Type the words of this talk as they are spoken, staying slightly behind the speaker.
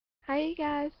Hi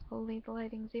guys. Holy, the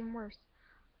lighting's even worse.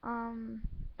 Um,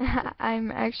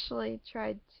 I'm actually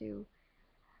tried to,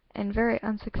 and very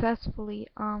unsuccessfully,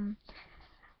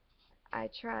 I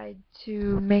tried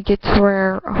to make it to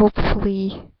where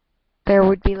hopefully there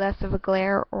would be less of a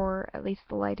glare, or at least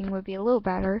the lighting would be a little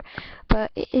better,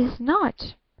 but it is not.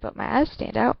 But my eyes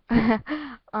stand out.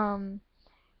 um,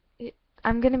 it,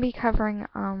 I'm gonna be covering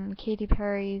Katy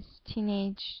Perry's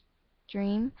Teenage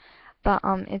Dream, but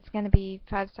it's gonna be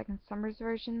 5 Second Summer's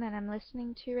version that I'm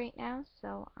listening to right now.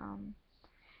 So don't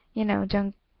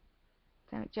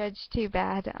judge too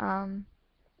bad.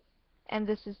 And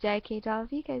this is dedicated to all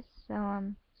of you guys.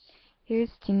 So here's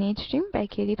Teenage Dream by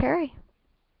Katy Perry.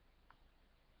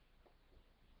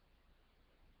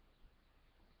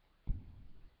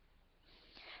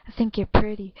 I think you're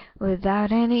pretty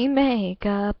without any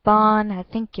makeup on. I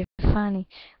think you're funny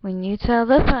when you tell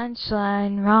the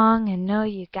punchline wrong. I know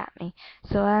you got me,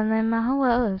 so I let my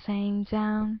walls hang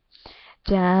down,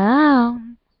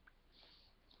 down.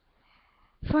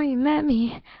 Before you met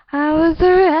me, I was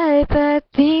alright, but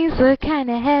things were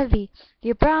kinda heavy.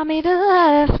 You brought me to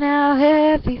life now,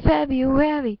 every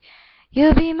February.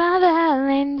 You'll be my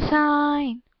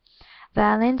Valentine,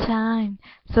 Valentine.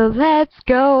 So let's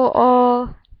go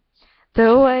all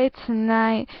the way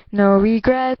tonight. No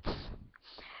regrets,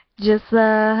 just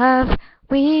love.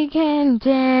 We can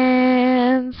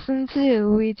dance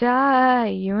until we die.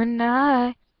 You and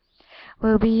I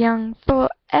will be young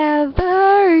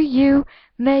forever. You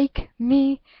make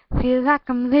me feel like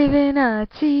I'm living a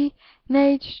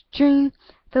teenage dream.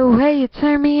 The way you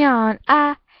turn me on,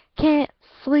 I can't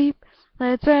sleep.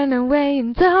 Let's run away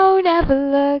and don't ever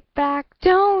look back.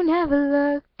 Don't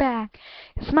ever look back.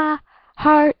 'Cause my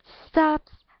heart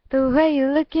stops the way you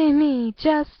look at me.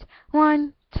 Just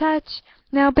one touch.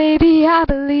 Now baby, I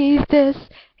believe this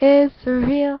is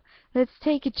real. Let's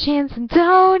take a chance and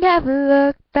don't ever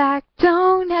look back.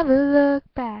 Don't ever look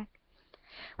back.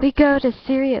 We go to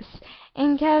Sirius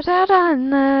and couch out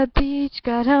on the beach.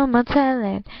 Got home motel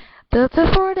and built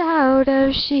a fort out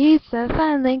of sheets. I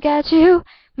finally got you,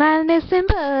 my missing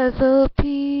puzzle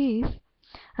piece.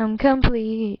 I'm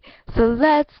complete, so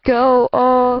let's go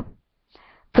all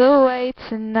the way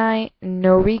tonight.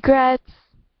 No regrets,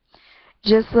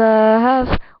 just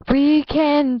love. We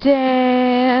can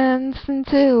dance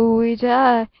until we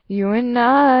die. You and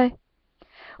I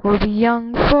will be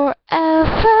young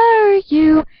forever.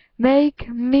 You make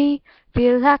me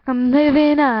feel like I'm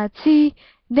living a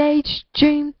teenage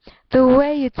dream. The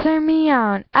way you turn me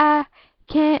on, I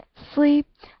can't sleep.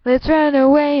 Let's run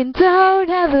away and don't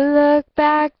ever look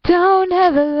back. Don't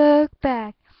ever look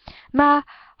back. My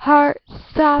heart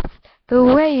stops the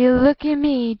way you look at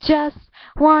me. Just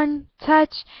one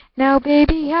touch. Now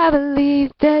baby, I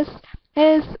believe this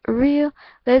is real.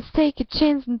 Let's take a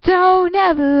chance and don't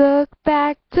ever look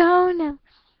back. Don't ever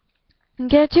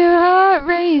get your heart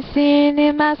racing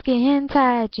in my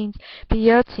skin-tight jeans. Be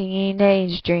your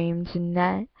teenage dream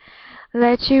tonight.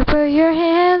 Let you put your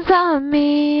hands on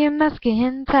me in my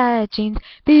skin-tight jeans.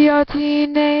 Be your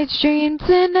teenage dream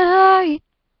tonight.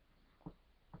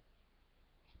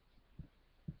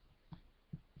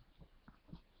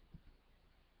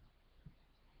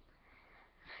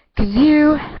 'Cause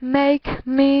you make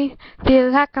me feel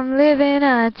like I'm living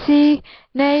a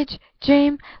teenage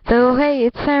dream. The way you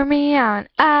turn me on,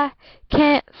 I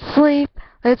can't sleep.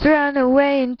 Let's run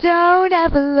away and don't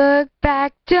ever look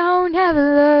back. Don't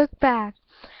ever look back.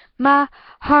 My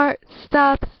heart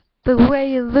stops the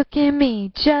way you look at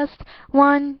me. Just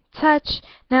one touch.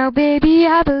 Now baby,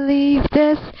 I believe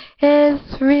this is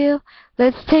real.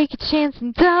 Let's take a chance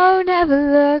and don't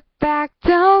ever look back.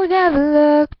 Don't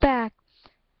ever look back.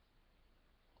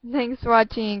 Thanks for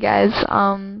watching, you guys.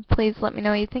 Please let me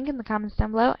know what you think in the comments down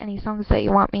below. Any songs that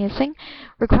you want me to sing,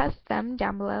 request them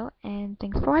down below. And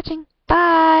thanks for watching.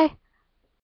 Bye!